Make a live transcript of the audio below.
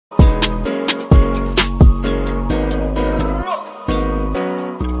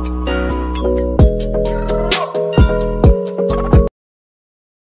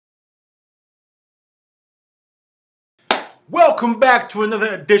Welcome back to another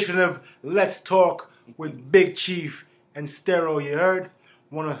edition of Let's Talk with Big Chief and Stero. You heard?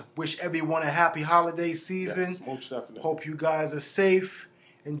 Want to wish everyone a happy holiday season. Yes, most definitely. Hope you guys are safe,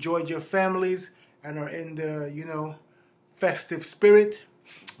 enjoyed your families, and are in the, festive spirit.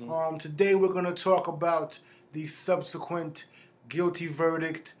 Today we're going to talk about the subsequent guilty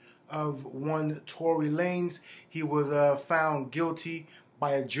verdict of one Tory Lanez. He was found guilty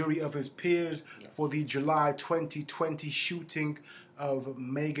by a jury of his peers for the July 2020 shooting of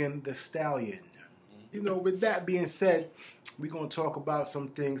Megan Thee Stallion. With that being said, we're going to talk about some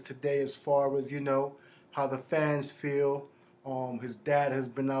things today as far as, how the fans feel. His dad has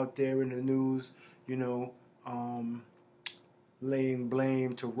been out there in the news, laying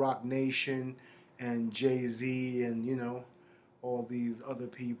blame to Rock Nation and Jay-Z and, all these other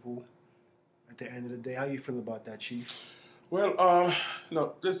people. At the end of the day, how you feel about that, Chief? Well,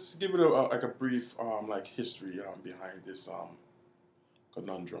 let's give it a brief history behind this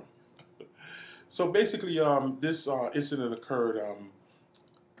conundrum. So basically, this incident occurred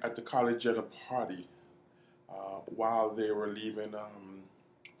at the college dinner party while they were leaving.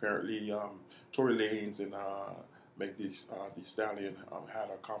 Apparently, Tory Lanez and Megan Thee Stallion had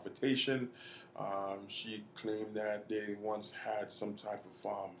a confrontation. She claimed that they once had some type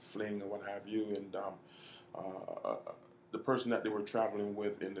of fling or what have you, and the person that they were traveling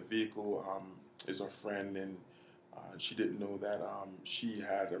with in the vehicle is a friend, and she didn't know that she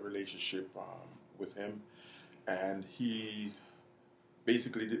had a relationship with him, and he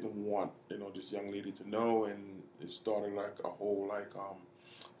basically didn't want this young lady to know, and it started like a whole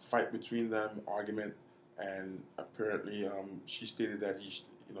fight between them, argument, and apparently she stated that he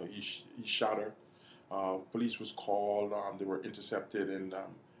shot her. Police was called. They were intercepted, and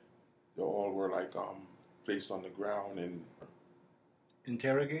they all were placed on the ground and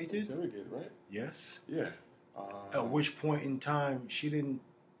interrogated, right? Yes. Yeah. At which point in time, she didn't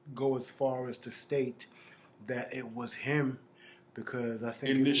go as far as to state that it was him, because I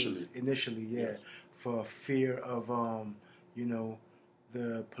think initially, yes, for fear of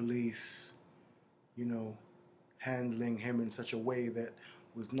the police, handling him in such a way that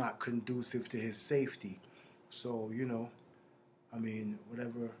was not conducive to his safety. So,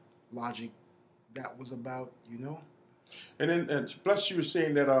 whatever logic that was about, And plus she was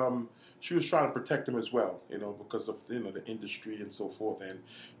saying that she was trying to protect him as well, because of the industry and so forth, and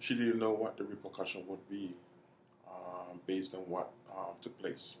she didn't know what the repercussion would be based on what took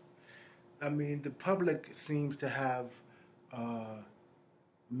place. The public seems to have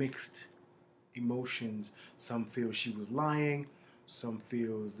mixed emotions. Some feel she was lying. Some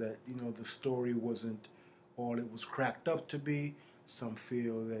feels that the story wasn't all it was cracked up to be. Some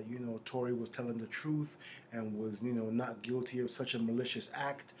feel that Tory was telling the truth and was not guilty of such a malicious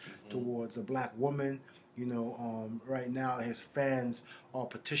act towards a black woman. Right now his fans are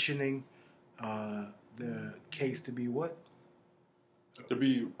petitioning the case to be what? To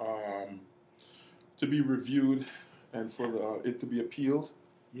be reviewed, and for it to be appealed.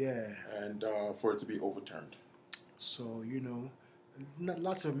 Yeah. And for it to be overturned. So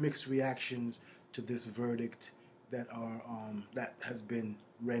lots of mixed reactions to this verdict that has been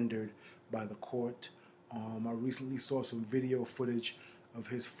rendered by the court. I recently saw some video footage of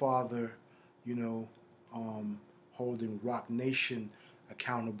his father, holding Rock Nation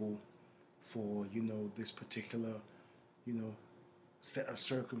accountable for this particular set of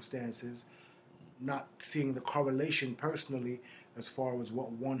circumstances. Not seeing the correlation personally as far as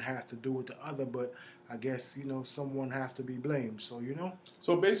what one has to do with the other, but I guess someone has to be blamed. So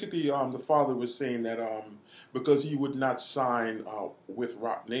So basically, the father was saying that because he would not sign with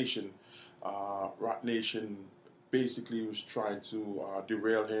Rock Nation basically was trying to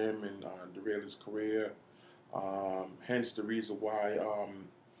derail him and derail his career. Hence the reason why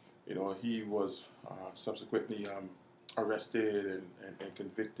he was subsequently arrested and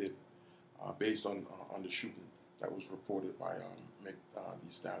convicted based on the shooting that was reported by Megan Thee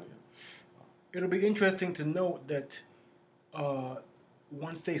Stallion. It'll be interesting to note that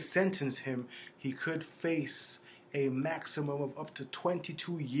once they sentence him, he could face a maximum of up to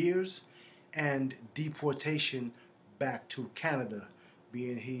 22 years and deportation back to Canada,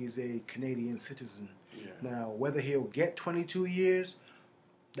 being he's a Canadian citizen. Yeah. Now, whether he'll get 22 years,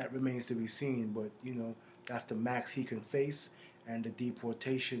 that remains to be seen, but that's the max he can face, and the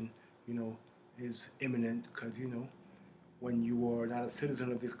deportation is imminent, because when you are not a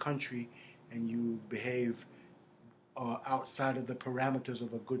citizen of this country and you behave outside of the parameters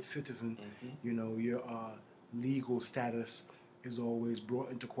of a good citizen, your legal status is always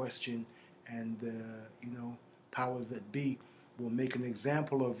brought into question, and the powers that be will make an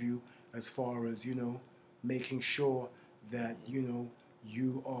example of you as far as making sure that, you know,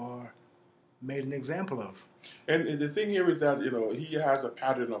 you are made an example of. And the thing here is that, you know, he has a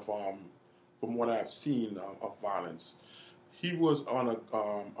pattern of, from what I've seen, of violence. He was on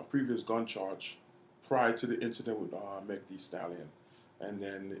a previous gun charge prior to the incident with Megan Thee Stallion. And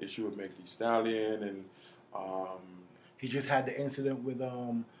then the issue with Megan Thee Stallion, and he just had the incident with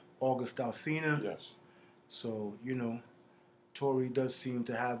August Alsina. Yes. So, you know, Tory does seem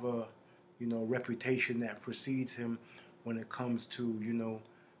to have a, you know, reputation that precedes him when it comes to, you know,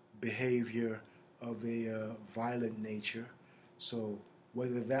 behavior of a violent nature. So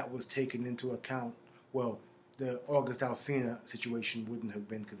whether that was taken into account, well, the August Alsina situation wouldn't have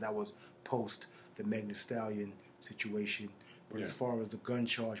been, because that was post the Megan Thee Stallion situation. But as far as the gun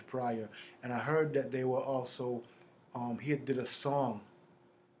charge prior, and I heard that they were also, he did a song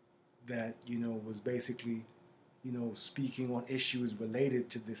that, you know, was basically, you know, speaking on issues related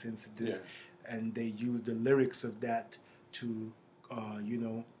to this incident, and they used the lyrics of that to, you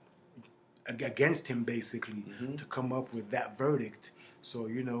know, against him basically, to come up with that verdict. So,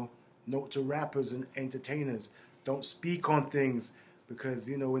 you know, note to rappers and entertainers, don't speak on things because,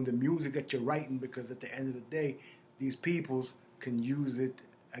 you know, in the music that you're writing, because at the end of the day, these peoples can use it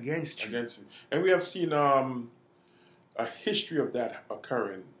against you. And we have seen a history of that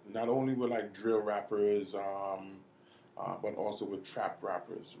occurring, not only with like drill rappers, but also with trap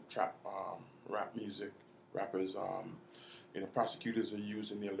rappers, rap music rappers. You know, prosecutors are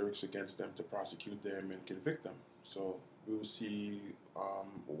using their lyrics against them to prosecute them and convict them. So we will see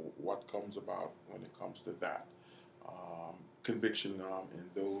what comes about when it comes to that conviction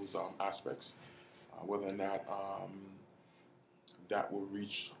in those aspects, whether or not that will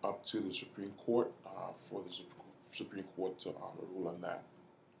reach up to the Supreme Court for the Supreme Court to rule on that.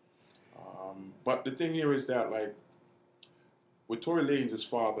 But the thing here is that, like, with Tory Lanez, his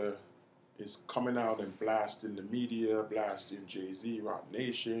father is coming out and blasting the media, blasting Jay-Z, Rock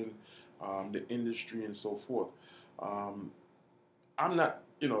Nation, the industry, and so forth. I'm not,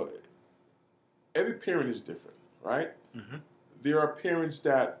 you know, every parent is different, right? There are parents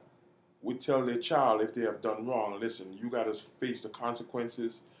that would tell their child if they have done wrong, listen, you got to face the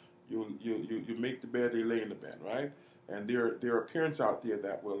consequences. You make the bed, they lay in the bed, right? And there are parents out there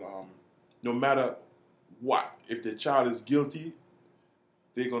that will, no matter what, if their child is guilty,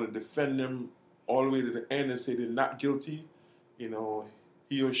 they're going to defend them all the way to the end and say they're not guilty. You know,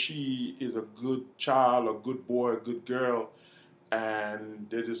 he or she is a good child, a good boy, a good girl, and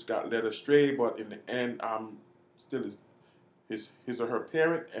they just got led astray. But in the end, I'm still his or her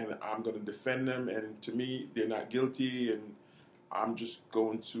parent, and I'm going to defend them. And to me, they're not guilty, and I'm just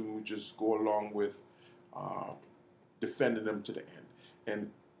going to just go along with defending them to the end.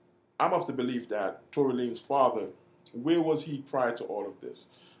 And I'm of the belief that Tory Lanez's father, where was he prior to all of this?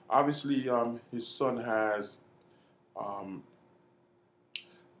 Obviously, his son has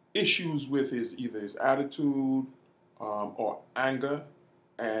issues with either his attitude or anger.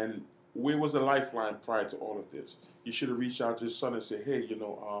 And where was the lifeline prior to all of this? He should have reached out to his son and said, hey, you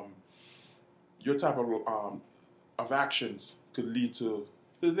know, your type of actions could lead to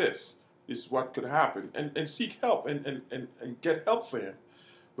this. This is what could happen. And seek help and get help for him.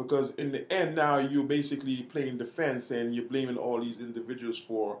 Because in the end, now you're basically playing defense and you're blaming all these individuals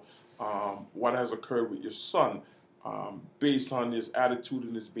for what has occurred with your son based on his attitude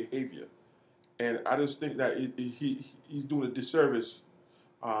and his behavior. And I just think that he's doing a disservice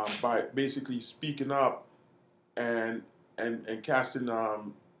by basically speaking up and casting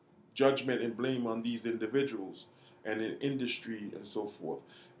judgment and blame on these individuals and the industry and so forth.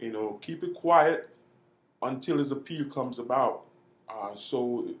 You know, keep it quiet until his appeal comes about.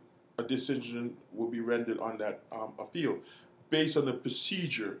 So a decision will be rendered on that appeal based on the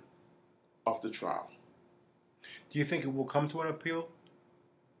procedure of the trial. Do you think it will come to an appeal?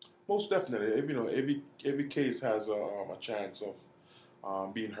 Most definitely. You know, every case has a chance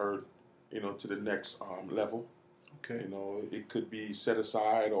of being heard, you know, to the next level. Okay. You know, it could be set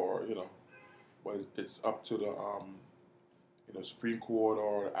aside, or you know, but it's up to the you know, Supreme Court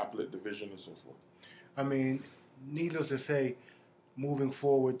or appellate division and so forth. I mean, needless to say, moving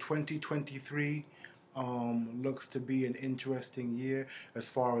forward, 2023 looks to be an interesting year as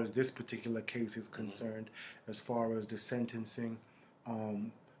far as this particular case is concerned, as far as the sentencing,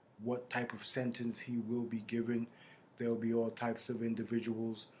 what type of sentence he will be given. There will be all types of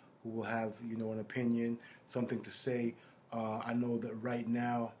individuals who will have, you know, an opinion, something to say. I know that right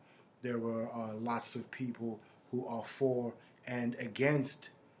now there are lots of people who are for and against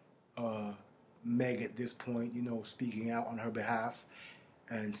Meg at this point, you know, speaking out on her behalf.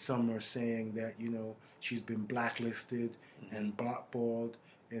 And some are saying that, you know, she's been blacklisted and blackballed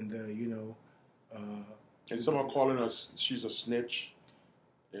in the, you know, And some are calling her, she's a snitch,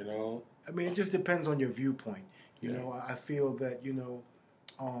 you know. I mean, it just depends on your viewpoint. You know, I feel that, you know,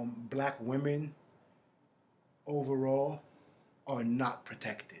 black women overall are not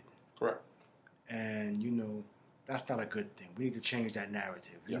protected. Correct. And, you know, that's not a good thing. We need to change that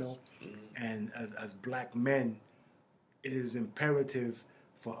narrative, you know. Mm-hmm. And as black men, it is imperative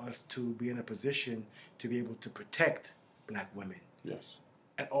for us to be in a position to be able to protect black women. Yes.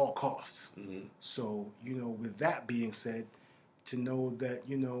 At all costs. Mm-hmm. So, you know, with that being said, to know that,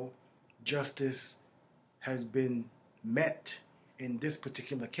 you know, justice has been met in this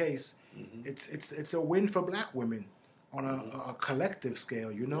particular case, mm-hmm. it's a win for black women on a collective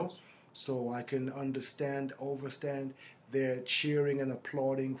scale, you know. Yes. So I can overstand their cheering and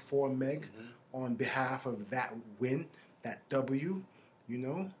applauding for Meg on behalf of that win, that W, you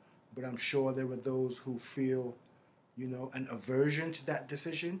know. But I'm sure there were those who feel, you know, an aversion to that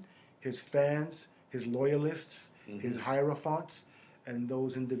decision. His fans, his loyalists, his hierophants, and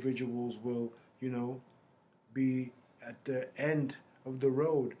those individuals will, you know, be at the end of the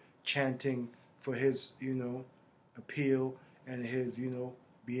road chanting for his, you know, appeal and his, you know,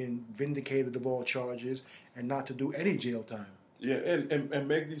 being vindicated of all charges and not to do any jail time. Yeah, and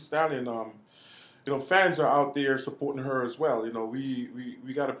Megan Thee Stallion, you know, fans are out there supporting her as well. You know, we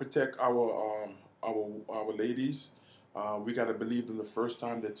got to protect our ladies. We got to believe them the first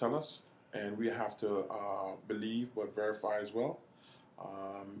time they tell us, and we have to believe but verify as well.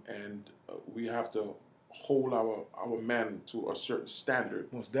 And we have to hold our men to a certain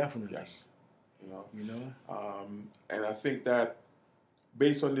standard. Most definitely. Yes. You know. And I think that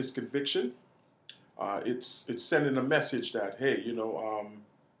based on this conviction, it's sending a message that, hey, you know,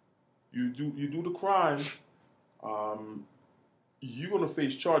 you do the crime, you're gonna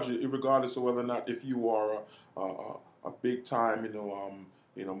face charges, regardless of whether or not if you are a big time,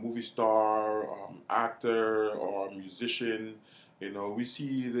 you know, movie star, actor, or musician. You know, we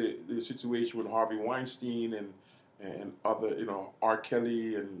see the situation with Harvey Weinstein and other, you know, R.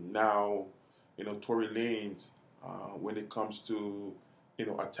 Kelly, and now, you know, Tory Lanez. When it comes to, you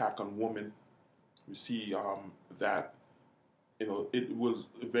know, attack on women, we see that, you know, it will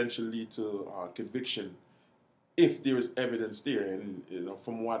eventually lead to conviction if there is evidence there, and you know,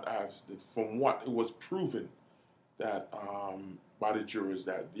 from what it was proven that by the jurors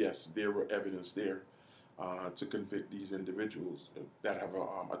that yes, there were evidence there to convict these individuals that have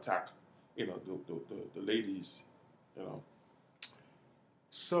attacked, you know, the ladies, you know.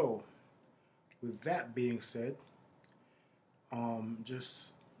 So, with that being said,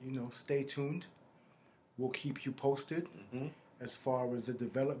 just, you know, stay tuned. We'll keep you posted as far as the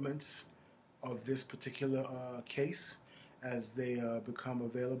developments of this particular case as they become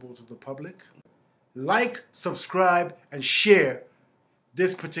available to the public. Like, subscribe, and share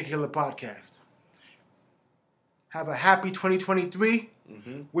this particular podcast. Have a happy 2023.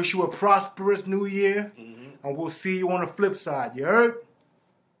 Wish you a prosperous new year. And we'll see you on the flip side. You heard?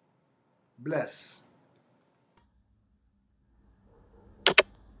 Bless.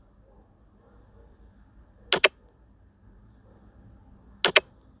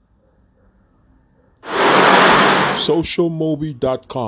 socialmobi.com